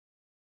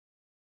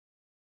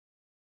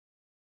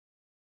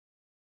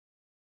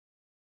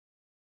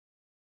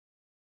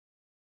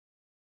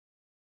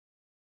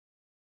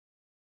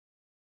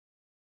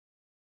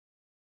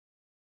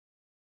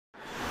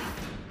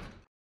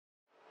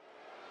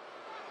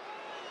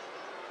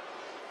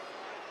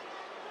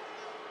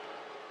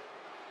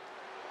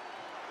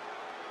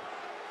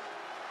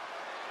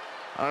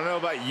I don't know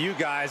about you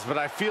guys, but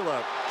I feel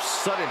a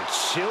sudden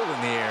chill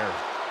in the air.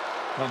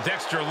 Well,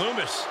 Dexter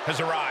Lumis has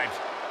arrived.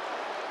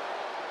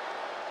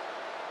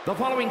 The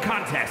following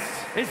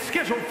contest is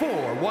scheduled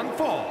for one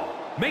fall.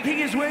 Making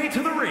his way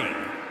to the ring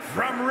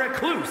from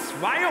Recluse,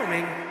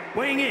 Wyoming,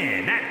 weighing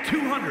in at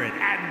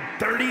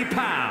 230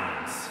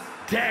 pounds,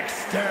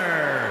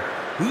 Dexter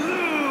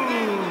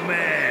Lumis.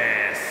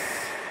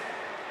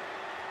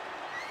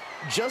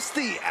 Just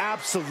the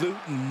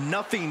absolute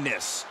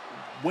nothingness.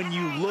 When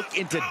you look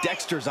into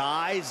Dexter's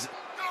eyes,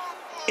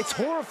 it's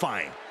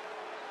horrifying.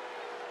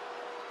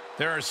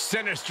 There are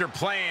sinister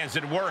plans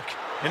at work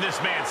in this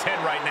man's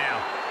head right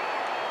now.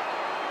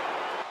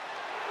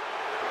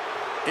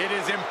 It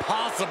is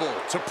impossible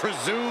to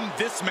presume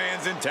this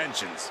man's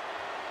intentions.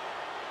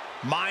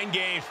 Mind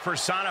games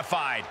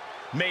personified,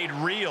 made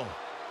real.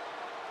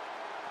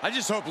 I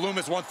just hope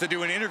Lumis wants to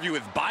do an interview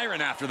with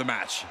Byron after the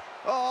match.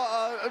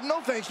 No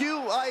thank you.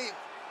 I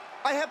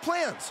have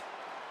plans.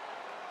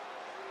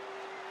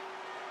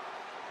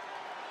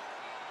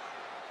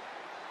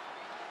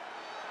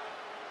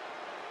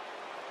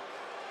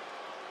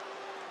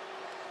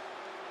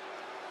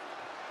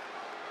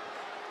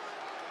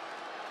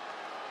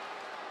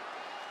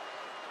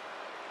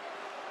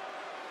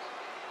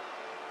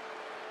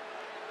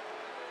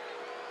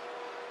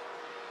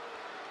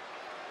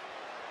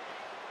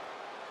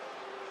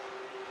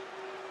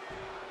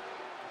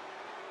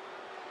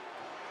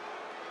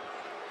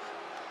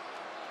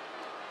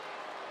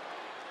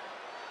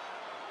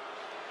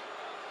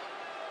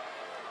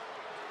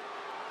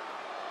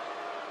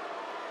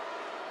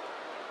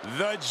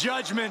 The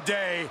Judgment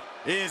Day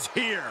is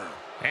here.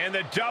 And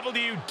the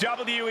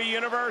WWE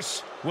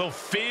Universe will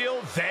feel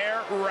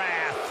their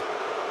wrath.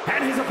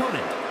 And his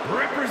opponent,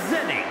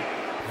 representing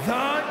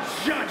the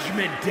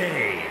Judgment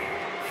Day,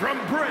 from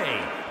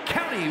Bray,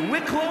 County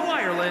Wicklow,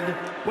 Ireland,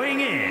 weighing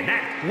in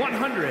at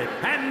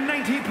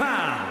 190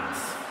 pounds,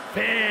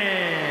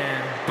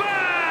 Finn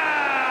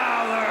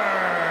Balor!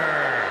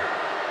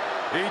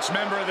 Each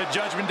member of the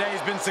Judgment Day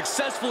has been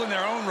successful in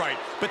their own right,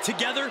 but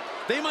together,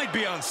 they might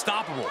be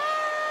unstoppable.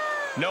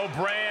 No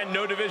brand,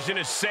 no division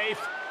is safe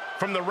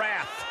from the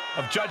wrath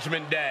of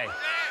Judgment Day.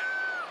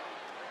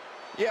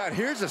 Yeah, and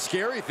here's the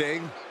scary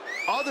thing.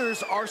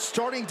 Others are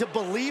starting to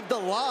believe the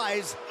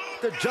lies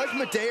the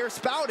Judgment Day are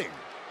spouting.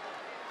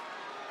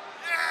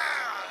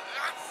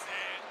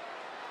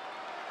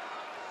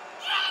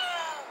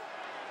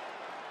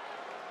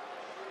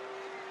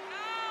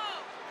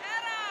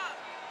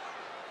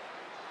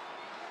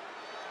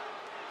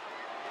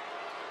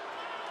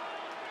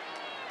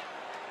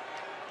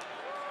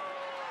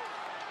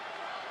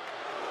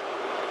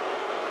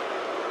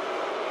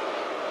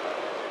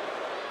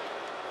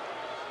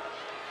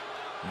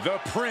 The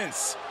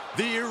Prince,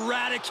 the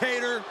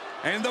Eradicator,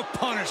 and the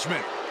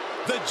Punishment.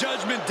 The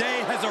Judgment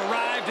Day has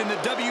arrived and the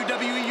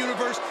WWE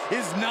Universe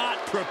is not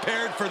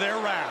prepared for their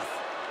wrath.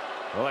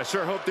 Well, I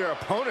sure hope their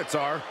opponents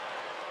are.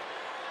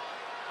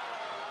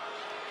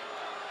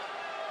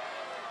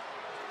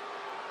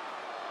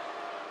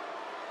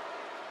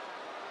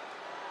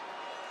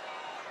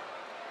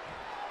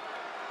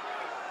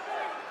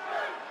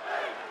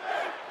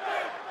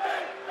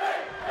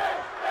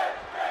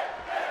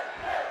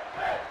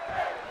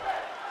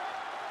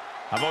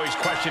 I've always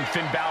questioned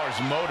Finn Balor's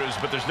motives,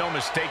 but there's no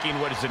mistaking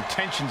what his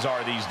intentions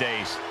are these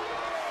days.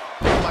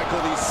 Michael,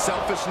 the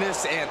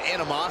selfishness and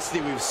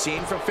animosity we've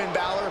seen from Finn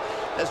Balor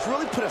has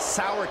really put a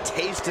sour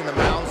taste in the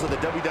mouths of the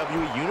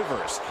WWE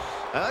Universe.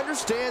 I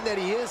understand that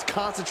he is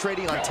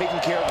concentrating on taking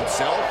care of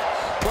himself,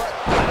 but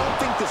I don't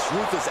think this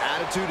ruthless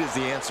attitude is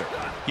the answer.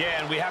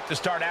 Yeah, and we have to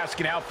start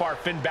asking how far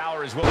Finn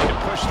Balor is willing to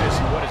push this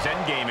and what his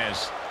end game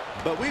is.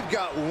 But we've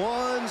got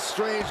one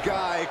strange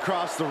guy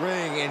across the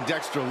ring in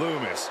Dexter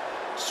Lumis.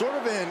 Sort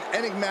of an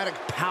enigmatic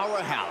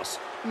powerhouse.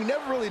 We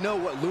never really know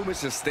what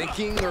Lumis is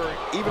thinking or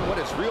even what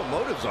his real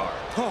motives are.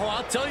 Oh,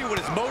 I'll tell you what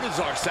his motives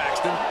are,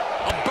 Saxton.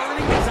 A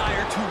burning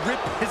desire to rip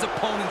his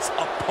opponents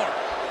apart.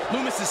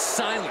 Lumis is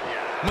silent,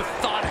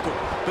 methodical,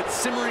 but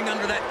simmering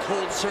under that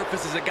cold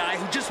surface is a guy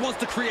who just wants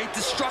to create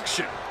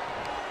destruction.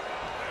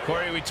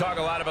 Corey, we talk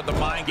a lot about the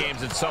mind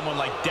games that someone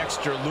like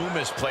Dexter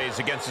Lumis plays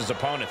against his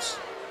opponents.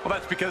 Well,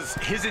 that's because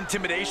his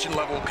intimidation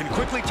level can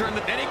quickly turn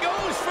the... And he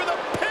goes for the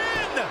pin!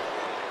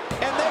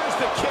 And there's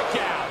the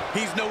kick out.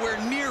 He's nowhere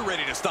near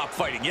ready to stop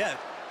fighting yet.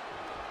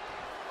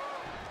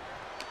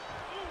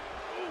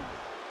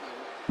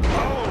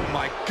 Oh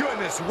my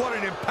goodness, what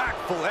an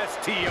impactful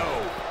STO.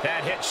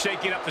 That hit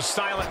shaking up the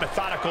silent,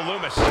 methodical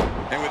Lumis.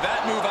 And with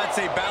that move, I'd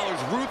say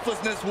Balor's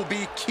ruthlessness will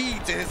be key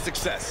to his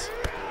success.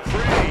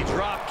 Pretty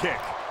drop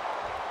kick.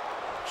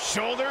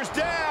 Shoulders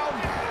down.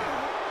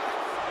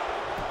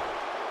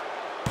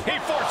 He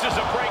forces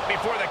a break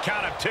before the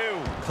count of 2.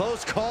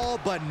 Close call,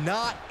 but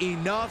not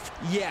enough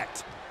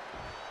yet.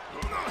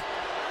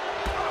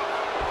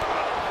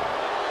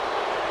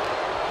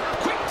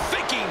 Quick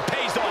thinking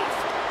pays off.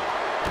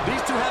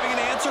 These two having an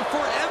answer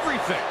for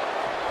everything.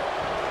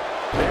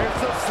 There's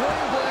the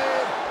sling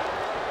blade.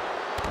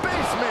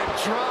 Basement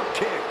drop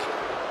kick.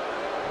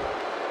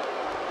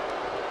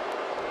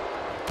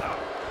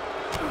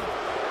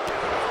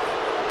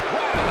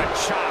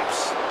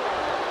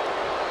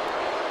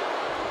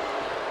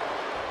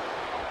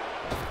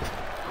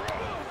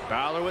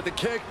 Balor with the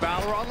kick.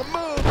 Balor on the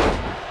move.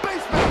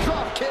 Basement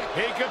drop kick.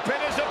 He could pin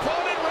his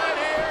opponent right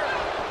here.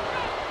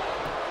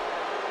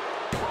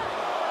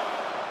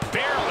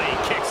 Barely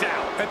kicks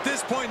out. At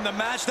this point in the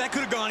match, that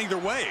could have gone either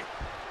way.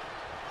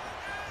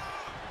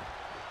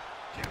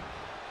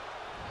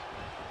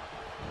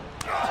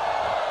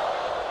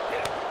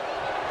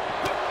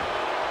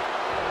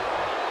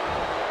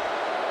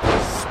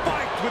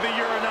 Spiked with a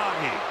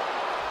Uranagi.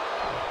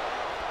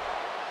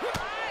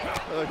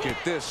 Look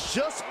at this,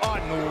 just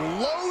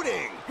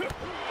unloading.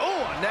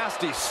 Oh, a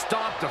nasty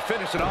stop to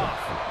finish it off.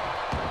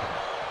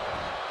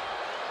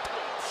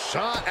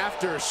 Shot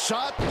after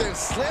shot, then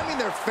slamming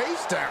their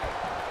face down.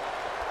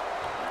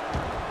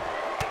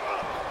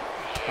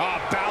 Oh,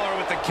 Balor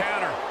with the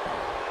counter.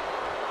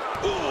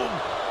 Ooh.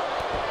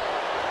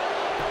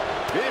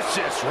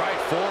 Vicious right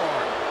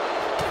forearm.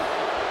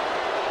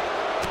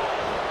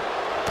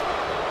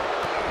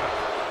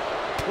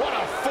 What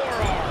a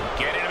forearm.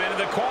 Getting him into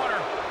the corner.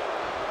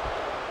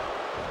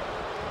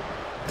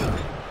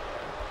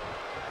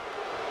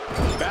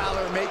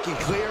 Balor making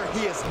clear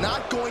he is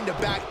not going to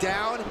back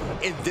down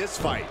in this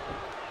fight.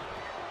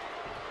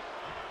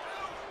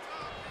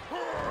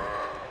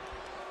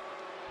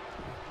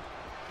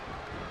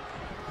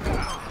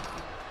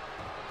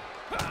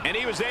 And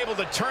he was able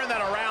to turn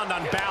that around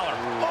on Balor.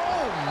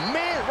 Oh,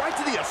 man, right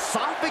to the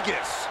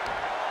esophagus.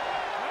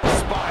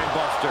 Spine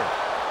buster.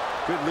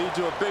 Could lead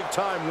to a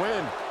big-time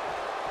win.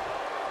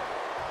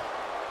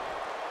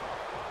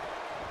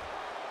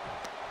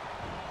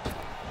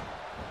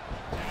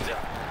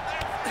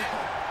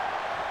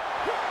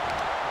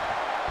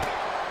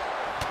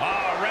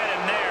 Oh, read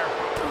him there.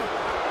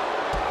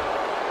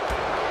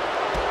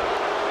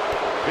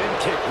 Bin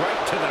kick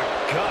right to the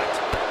gut.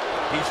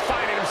 He's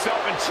finding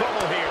himself in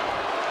trouble here.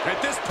 At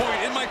this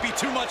point, it might be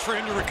too much for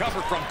him to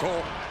recover from,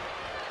 Cole.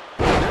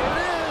 There it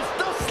is,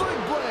 the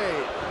sling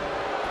blade.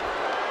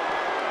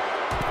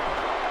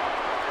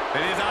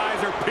 And his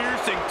eyes are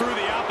piercing through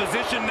the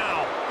opposition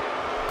now.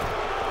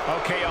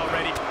 Okay,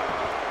 already.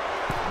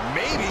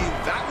 Maybe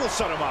that will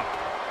shut him up.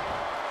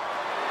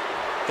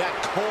 That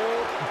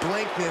cold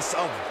blankness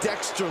of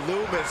Dexter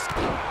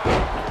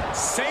Lumis.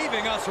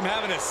 Saving us from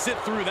having to sit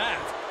through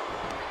that.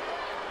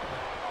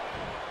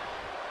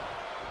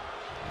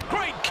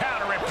 Great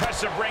counter,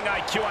 impressive ring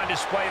IQ on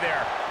display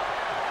there.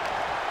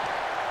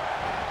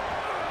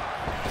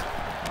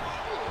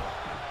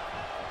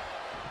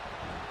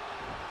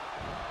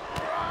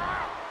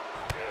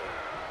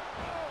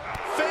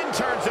 Finn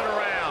turns it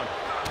around.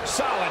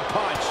 Solid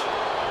punch.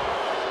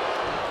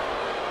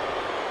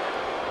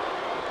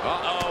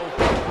 Uh-oh.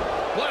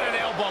 What an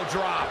elbow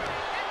drop.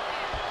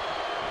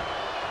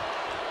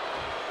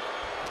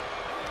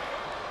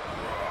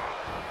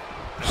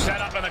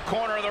 Set up in the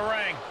corner of the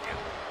ring.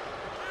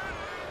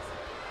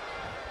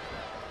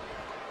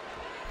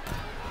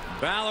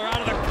 Balor out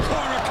of the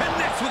corner,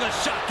 connects with a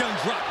shotgun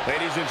drop.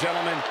 Ladies and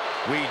gentlemen,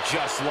 we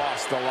just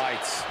lost the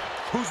lights.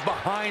 Who's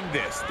behind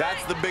this?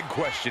 That's the big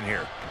question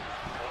here.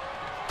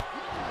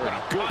 What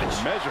a good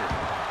measure.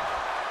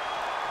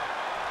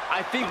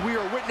 I think we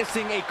are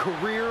witnessing a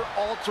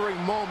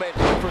career-altering moment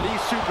for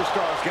these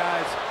superstars,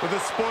 guys. But the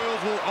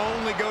spoils will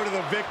only go to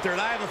the victor, and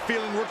I have a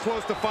feeling we're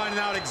close to finding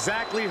out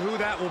exactly who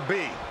that will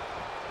be.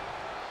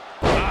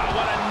 Ah,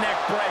 what a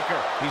neck breaker.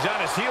 He's on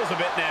his heels a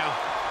bit now.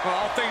 Well,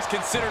 all things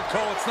considered,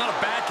 Cole, it's not a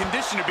bad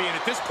condition to be in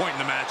at this point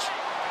in the match.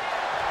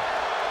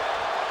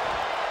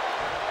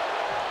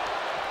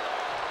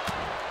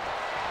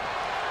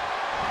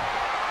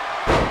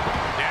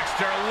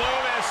 Dexter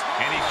Lumis,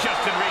 and he's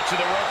just in reach of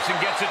the ropes and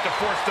gets it to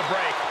force the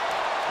break.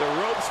 The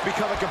ropes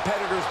become a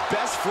competitor's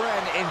best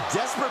friend in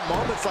desperate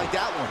moments like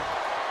that one.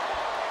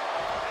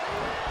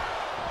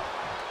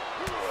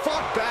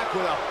 Fought back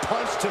with a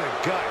punch to the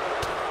gut.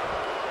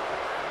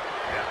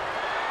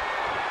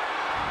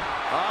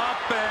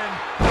 Up and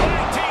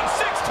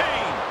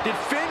 19-16. Did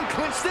Finn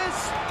clinch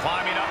this?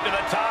 Climbing up to the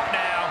top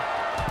now.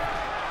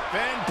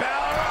 Finn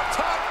Balor up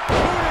top.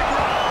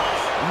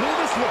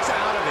 Lumis looks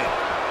out of it.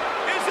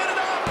 Is it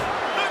enough?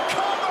 The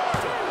cover!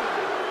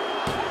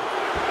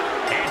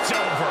 It's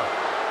over.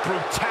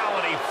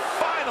 Brutality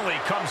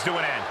finally comes to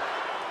an end.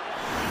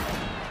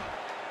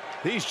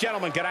 These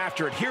gentlemen get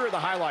after it. Here are the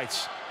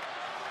highlights.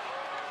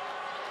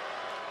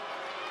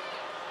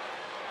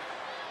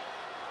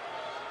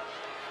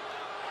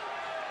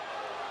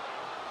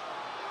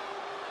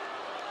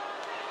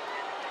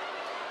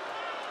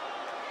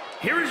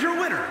 here is your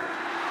winner,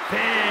 Finn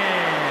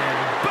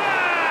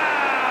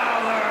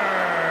Balor!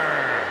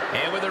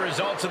 And with the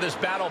results of this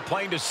battle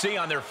plain to see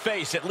on their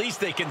face, at least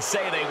they can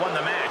say they won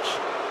the match.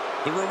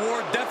 The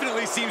reward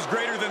definitely seems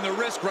greater than the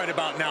risk right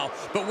about now,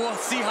 but we'll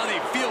see how they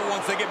feel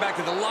once they get back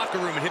to the locker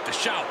room and hit the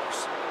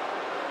showers.